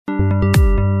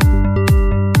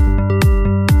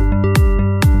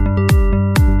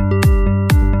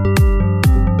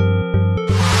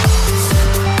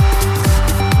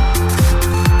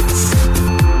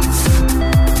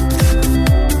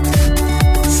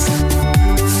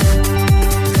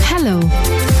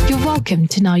Welcome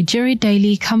to Nigeria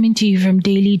Daily, coming to you from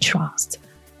Daily Trust.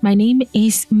 My name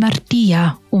is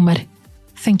Martia Umar.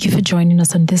 Thank you for joining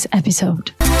us on this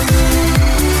episode.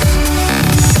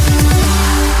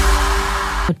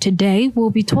 Today, we'll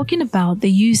be talking about the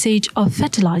usage of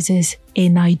fertilizers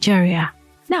in Nigeria.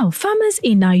 Now, farmers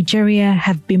in Nigeria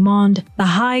have bemoaned the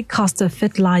high cost of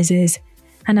fertilizers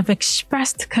and have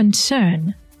expressed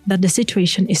concern that the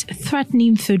situation is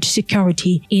threatening food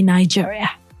security in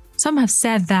Nigeria. Some have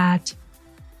said that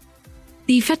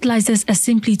the fertilizers are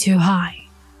simply too high.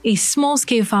 A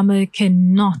small-scale farmer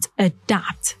cannot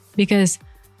adapt because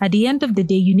at the end of the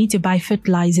day, you need to buy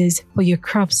fertilizers for your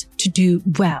crops to do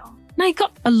well. Now, I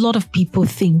got a lot of people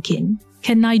thinking,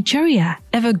 can Nigeria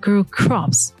ever grow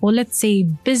crops? Or let's say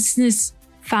business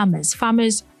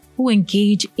farmers who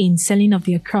engage in selling of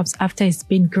their crops after it's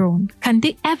been grown, can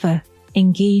they ever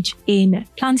engage in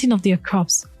planting of their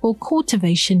crops or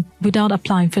cultivation without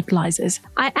applying fertilizers?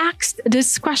 I asked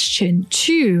this question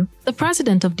to the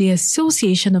president of the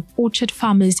Association of Orchard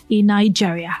Farmers in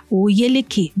Nigeria,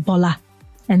 Oyeleke Bola.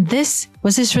 And this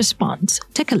was his response.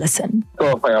 Take a listen.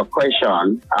 So for your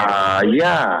question,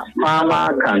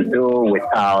 farmer can do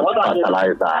without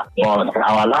fertilizer, but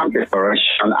our land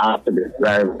preparation has to be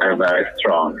very, very, very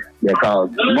strong, because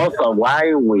most of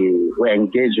why we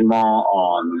engage more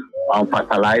on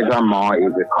fertilizer more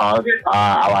is because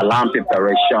our land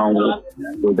preparation,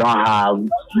 we don't have,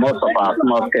 most of our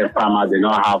small-scale farmers do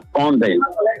not have funding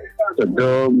to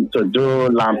do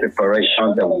land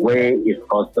preparation the way it's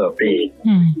supposed to be.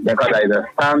 Because there is a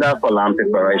standard for land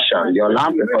preparation. Your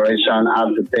land preparation has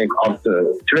to take up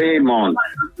to 3 months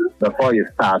before you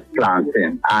start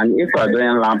planting. And if we're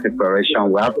doing land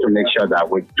preparation, we have to make sure that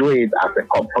we do it as a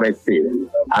cooperative,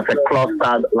 as a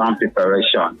clustered land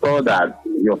preparation, so that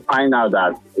you find out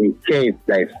that in case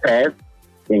there is pest,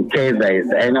 in case there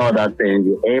is any other thing,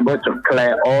 you're able to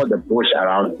clear all the bush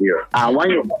around you. And when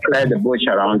you clear the bush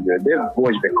around you, this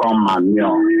bush become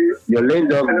manure. You leave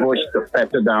those bush to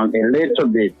settle down a little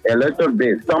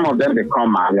bit. Some of them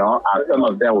become manure and some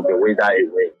of them will be withered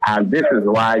away. And this is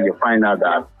why you find out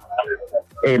that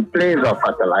in place of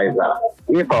fertilizer,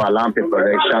 if our land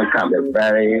preparation can be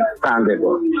very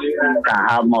standable, can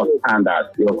have more standards,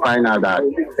 you'll find out that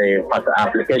the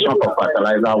application for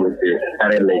fertilizer will be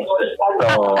very late.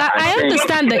 So I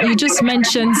understand that you just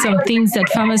mentioned some things that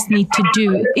farmers need to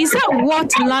do. Is that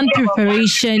what land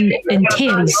preparation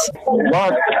entails?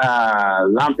 What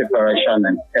land preparation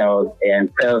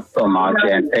entails so much.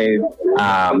 It entails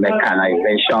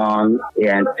mechanization, it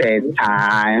entails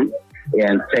time, it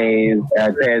entails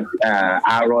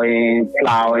harrowing,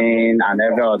 plowing, and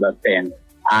every other thing.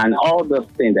 And all those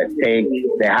things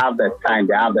they have the time,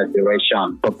 they have the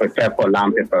duration to prepare for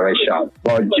land preparation.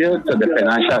 But due to the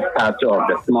financial status of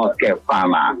the small-scale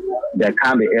farmer, they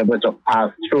can't be able to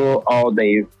pass through all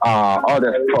this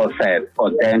process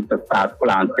for them to start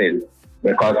planting.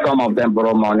 Because some of them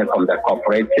borrow money from the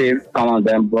cooperative, some of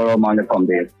them borrow money from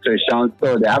the institutions.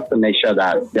 So they have to make sure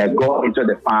that they go into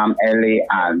the farm early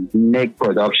and make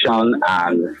production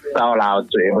and sell out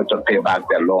to be able to pay back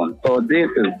their loan. So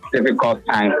this is difficult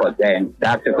time for them.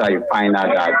 That is why you find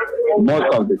out that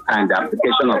most of the time the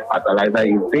application of fertilizer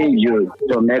is being used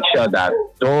to make sure that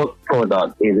those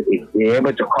products is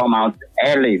able to come out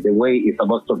early the way it's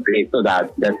supposed to be, so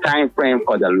that the time frame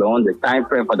for the loan, the time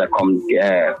frame for the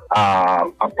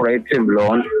operative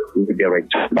loan will be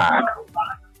returned back.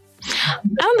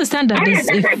 I understand that there's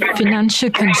a financial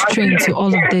constraint to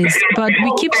all of this, but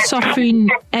we keep suffering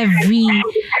every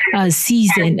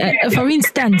season. For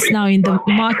instance, now in the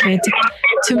market,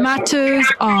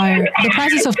 the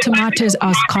prices of tomatoes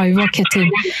are skyrocketing.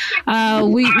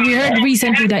 We heard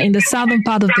recently that in the southern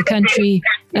part of the country,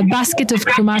 a basket of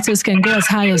tomatoes can go as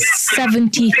high as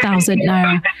 70,000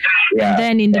 naira. And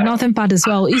then in the northern part as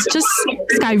well, it's just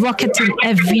skyrocketing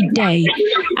every day.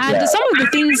 And some of the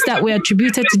things that were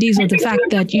attributed to this are the fact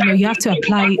that, you have to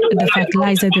apply the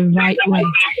fertilizer the right way.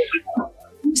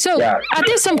 So are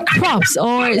there some crops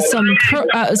or some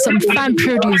farm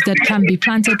produce that can be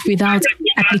planted without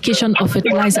application of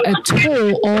fertilizer at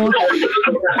all, or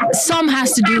some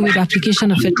has to do with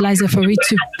application of fertilizer for it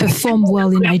to perform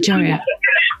well in Nigeria?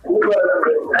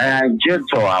 Due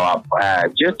to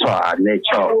our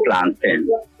nature of planting,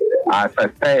 as I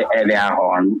said earlier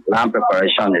on, land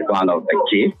preparation is one of the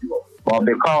key. But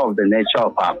because of the nature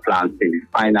of our planting, we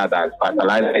find out that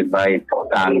fertilizer is very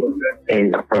important in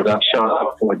the production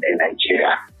of food in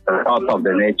Nigeria. Because of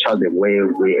the nature, the way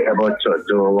we're able to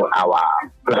do our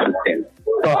planting.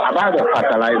 So about the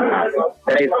fertilizer,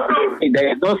 there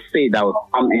is no seed that will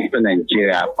come into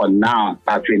Nigeria for now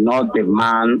that will not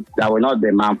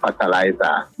demand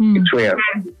fertilizer. It will.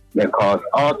 because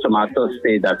all tomato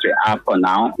seed that we have for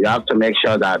now, you have to make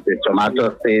sure that the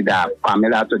tomato seed are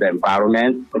familiar to the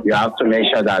environment. You have to make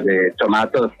sure that the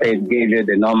tomato seed gives you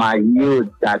the normal yield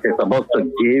that it's supposed to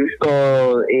give.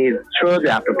 So it's through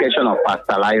the application of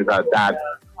fertilizer that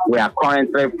we are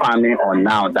currently farming on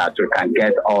now that we can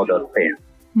get all those things.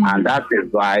 And that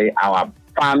is why our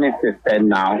farming system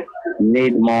now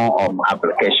need more of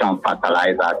application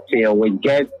fertilizer till we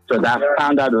get to that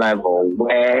standard level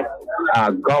where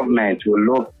government will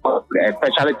look,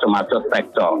 especially tomato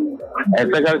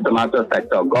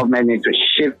sector, government need to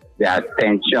shift their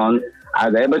attention.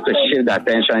 Are they able to shift their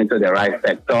attention into the right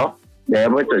sector? They're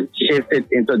able to shift it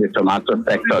into the tomato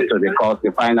sector too, because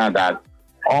we find out that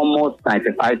almost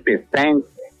 95%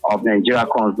 of Nigeria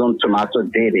consume tomato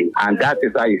daily. And that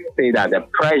is why you see that the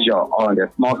pressure on the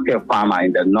small-scale farmer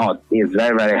in the north is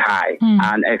very, very high.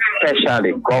 And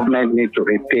especially government need to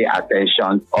pay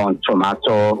attention on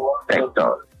tomato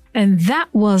sector. And that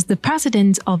was the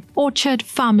president of Orchard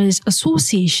Farmers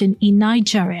Association in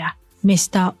Nigeria,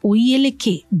 Mr.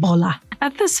 Oyeleke Bola.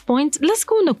 At this point, let's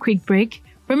go on a quick break.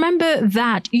 Remember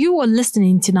that you are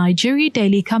listening to Nigeria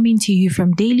Daily, coming to you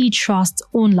from Daily Trust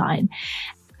Online.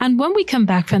 And when we come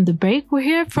back from the break, we'll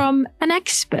hear from an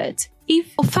expert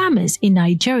if farmers in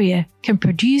Nigeria can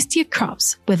produce their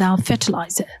crops without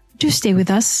fertilizer. Do stay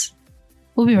with us.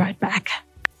 We'll be right back.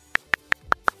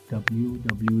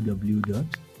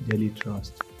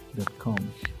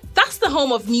 www.dailytrust.com. That's the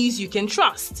home of news you can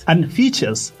trust. And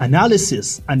features,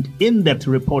 analysis, and in-depth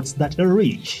reports that are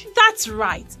rich. That's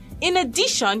right. In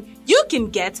addition, you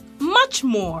can get much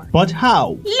more. But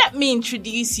how? Let me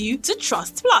introduce you to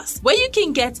Trust Plus, where you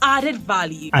can get added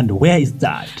value. And where is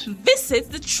that?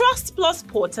 Visit the Trust Plus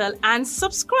portal and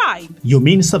subscribe. You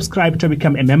mean subscribe to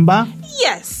become a member?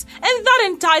 Yes, and that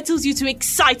entitles you to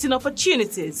exciting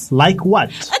opportunities. Like what?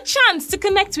 A chance to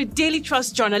connect with Daily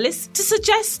Trust journalists to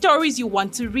suggest stories you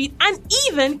want to read and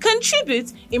even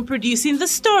contribute in producing the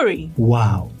story.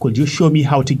 Wow. Could you show me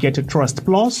how to get a Trust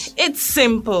Plus? It's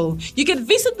simple. You can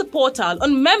visit the portal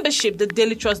on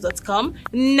membership.dailytrust.com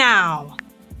now.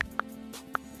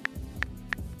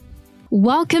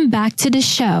 Welcome back to the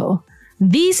show.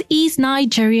 This is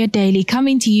Nigeria Daily,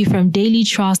 coming to you from Daily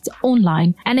Trust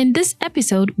Online. And in this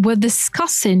episode, we're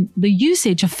discussing the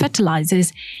usage of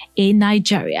fertilizers in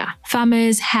Nigeria.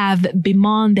 Farmers have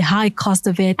bemoaned the high cost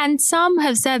of it. And some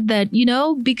have said that,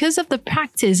 because of the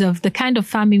practice of the kind of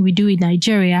farming we do in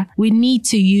Nigeria, we need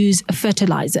to use a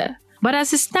fertilizer. But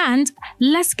as it stands,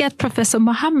 let's get Professor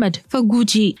Mohammed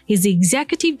Faguji. He's the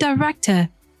Executive Director,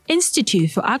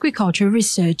 Institute for Agricultural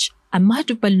Research,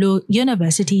 Ahmadu Bello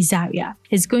University, Zaria,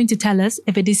 is going to tell us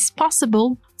if it is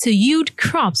possible to yield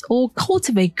crops or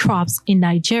cultivate crops in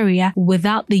Nigeria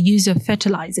without the use of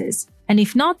fertilizers. And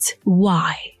if not,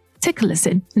 why? Take a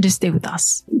listen and just stay with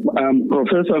us. I'm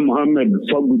Professor Mohammed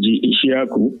Faguji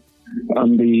Ishiaku.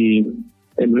 I'm the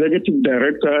Executive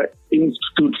Director,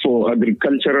 Institute for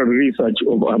Agricultural Research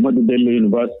of Ahmadu Bello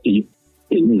University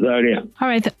in Zaria. All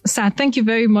right, sir, thank you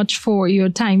very much for your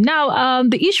time. Now,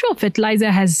 the issue of fertilizer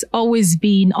has always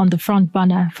been on the front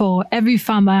burner for every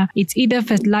farmer. It's either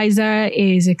fertilizer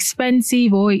is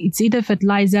expensive or it's either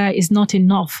fertilizer is not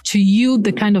enough to yield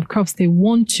the kind of crops they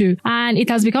want to. And it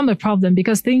has become a problem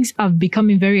because things are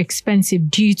becoming very expensive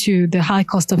due to the high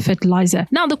cost of fertilizer.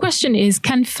 Now, the question is,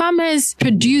 can farmers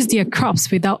produce their crops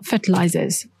without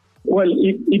fertilizers? Well,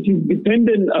 it is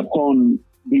dependent upon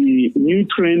the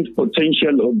nutrient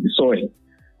potential of the soil.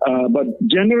 But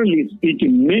generally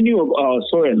speaking, many of our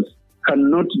soils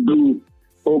cannot do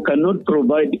or cannot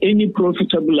provide any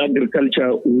profitable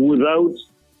agriculture without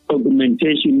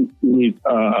augmentation with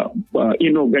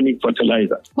inorganic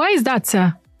fertilizer. Why is that,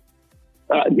 sir?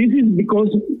 This is because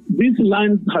these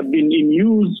lands have been in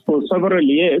use for several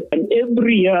years, and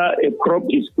every year a crop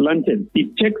is planted.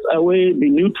 It takes away the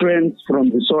nutrients from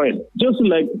the soil. Just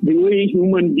like the way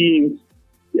human beings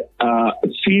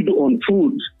feed on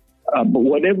food, but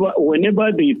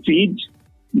whenever they feed,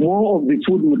 more of the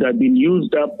food would have been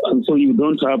used up, and so you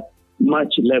don't have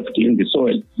much left in the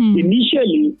soil.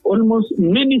 Initially, almost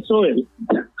many soils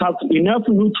have enough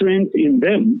nutrients in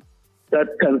them that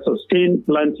can sustain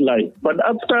plant life. But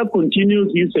after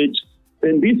continuous usage,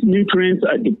 then these nutrients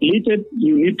are depleted.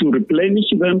 You need to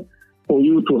replenish them for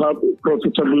you to have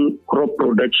profitable crop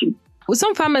production.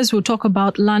 Some farmers will talk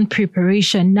about land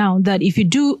preparation now, that if you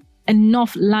do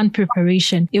enough land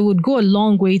preparation, it would go a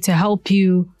long way to help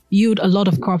you yield a lot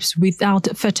of crops without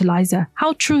fertilizer.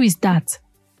 How true is that?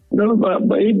 No,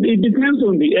 but it depends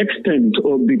on the extent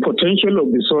of the potential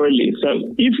of the soil itself.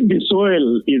 If the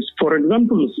soil is, for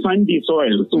example, sandy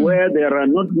soils where there are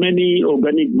not many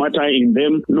organic matter in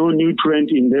them, no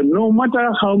nutrient in them, no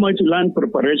matter how much land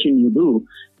preparation you do,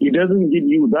 it doesn't give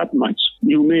you that much.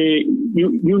 You may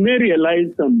realize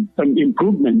some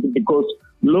improvement because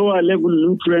lower level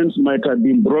nutrients might have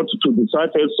been brought to the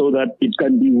surface so that it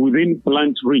can be within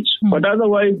plant reach. But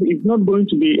otherwise, it's not going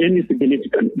to be any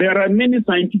significant. There are many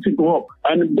scientific work,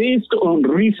 and based on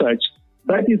research,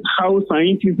 that is how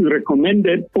scientists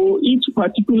recommended for each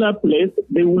particular place,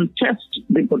 they will test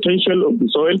the potential of the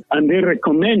soil and they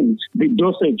recommend the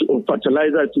dosage of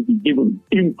fertilizer to be given,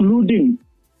 including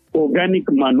organic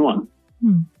manure.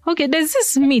 Okay, there's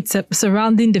this myth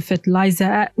surrounding the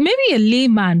fertilizer. Maybe a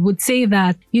layman would say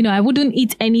that, I wouldn't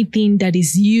eat anything that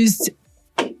is used,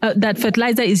 that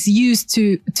fertilizer is used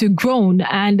to grown.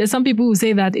 And some people will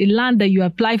say that a land that you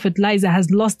apply fertilizer has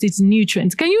lost its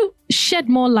nutrients. Can you shed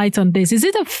more light on this? Is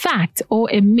it a fact or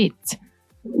a myth?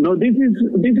 No, this is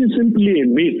simply a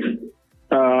myth.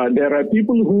 There are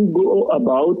people who go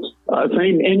about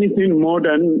saying anything more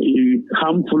than is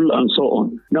harmful and so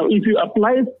on. Now, if you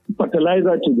apply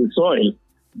fertilizer to the soil,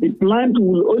 the plant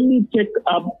will only take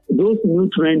up those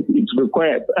nutrients it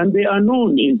requires, and they are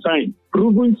known in science,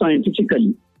 proven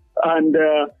scientifically. And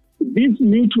these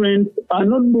nutrients are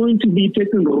not going to be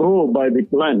taken raw by the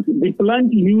plant. The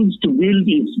plant used to build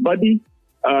its body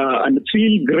and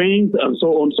fill grains and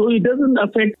so on. So it doesn't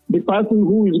affect the person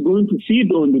who is going to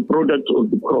feed on the product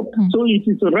of the crop. So it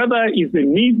is rather is a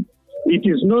need. It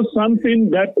is not something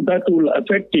that will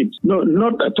affect it. No,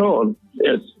 not at all.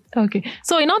 Yes. Okay.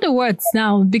 So in other words,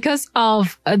 now, because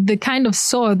of the kind of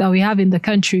soil that we have in the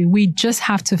country, we just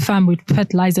have to farm with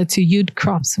fertilizer to yield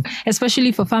crops,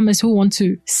 especially for farmers who want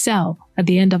to sell at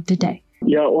the end of the day.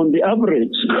 Yeah, on the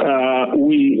average,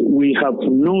 we have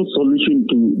no solution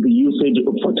to the usage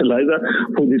of fertilizer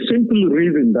for the simple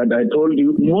reason that I told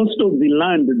you. Most of the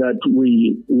land that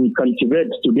we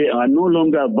cultivate today are no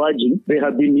longer virgin. They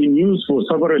have been in use for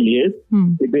several years.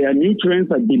 Their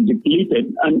nutrients have been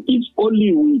depleted. And if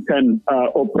only we can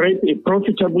operate a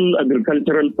profitable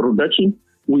agricultural production,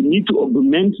 we need to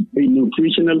augment the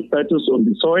nutritional status of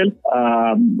the soil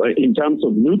in terms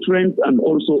of nutrients and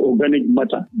also organic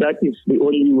matter. That is the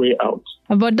only way out.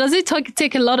 But does it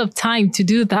take a lot of time to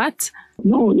do that?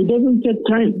 No, it doesn't take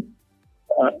time.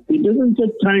 It doesn't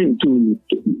take time to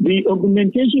the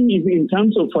augmentation is in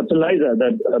terms of fertilizer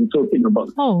that I'm talking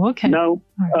about. Oh, okay. Now,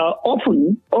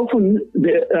 often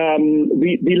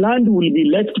the land will be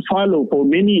left fallow for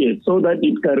many years so that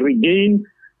it can regain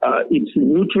its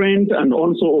nutrients and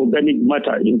also organic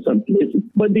matter in some places.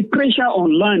 But the pressure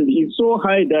on land is so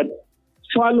high that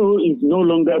fallow is no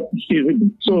longer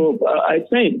feasible. So I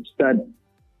said that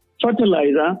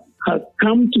fertilizer has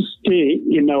come to stay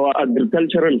in our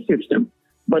agricultural system.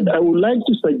 But I would like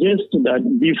to suggest that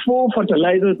before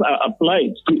fertilizers are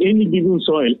applied to any given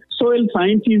soil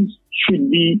scientists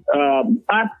should be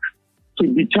asked to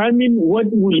determine what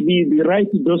will be the right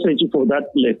dosage for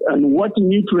that place and what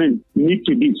nutrients need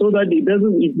to be so that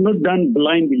it's not done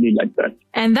blindly like that.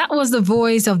 And that was the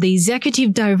voice of the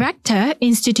Executive Director,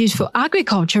 Institute for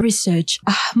Agriculture Research,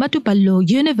 Ahmadu Bello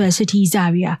University,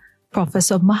 Zaria,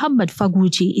 Professor Muhammad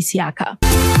Faguji Isiaka.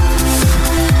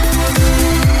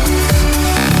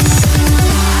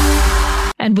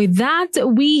 And with that,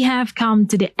 we have come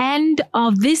to the end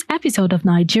of this episode of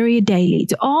Nigeria Daily.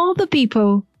 To all the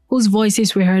people whose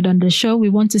voices we heard on the show, we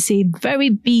want to say a very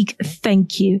big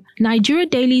thank you. Nigeria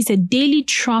Daily is a Daily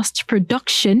Trust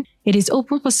production. It is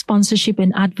open for sponsorship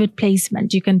and advert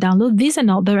placement. You can download this and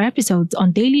other episodes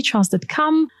on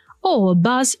dailytrust.com or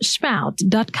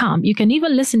buzzsprout.com. You can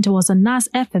even listen to us on NAS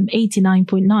FM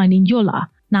 89.9 in Yola.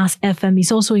 NAS FM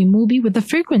is also in Mubi with the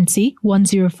frequency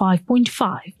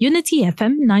 105.5, Unity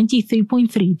FM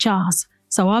 93.3 Jazz,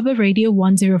 Sawaba Radio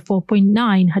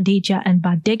 104.9 Hadija, and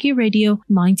Badegi Radio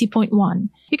 90.1.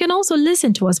 You can also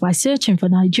listen to us by searching for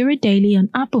Nigeria Daily on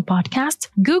Apple Podcasts,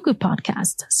 Google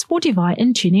Podcasts, Spotify,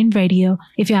 and TuneIn Radio.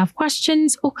 If you have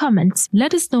questions or comments,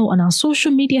 let us know on our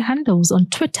social media handles on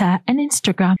Twitter and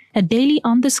Instagram at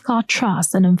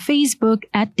Daily_Trust and on Facebook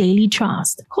at Daily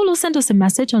Trust. Call or send us a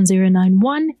message on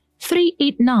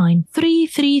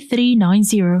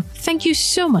 091-389-33390. Thank you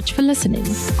so much for listening.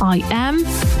 I am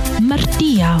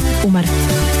Martia Umar.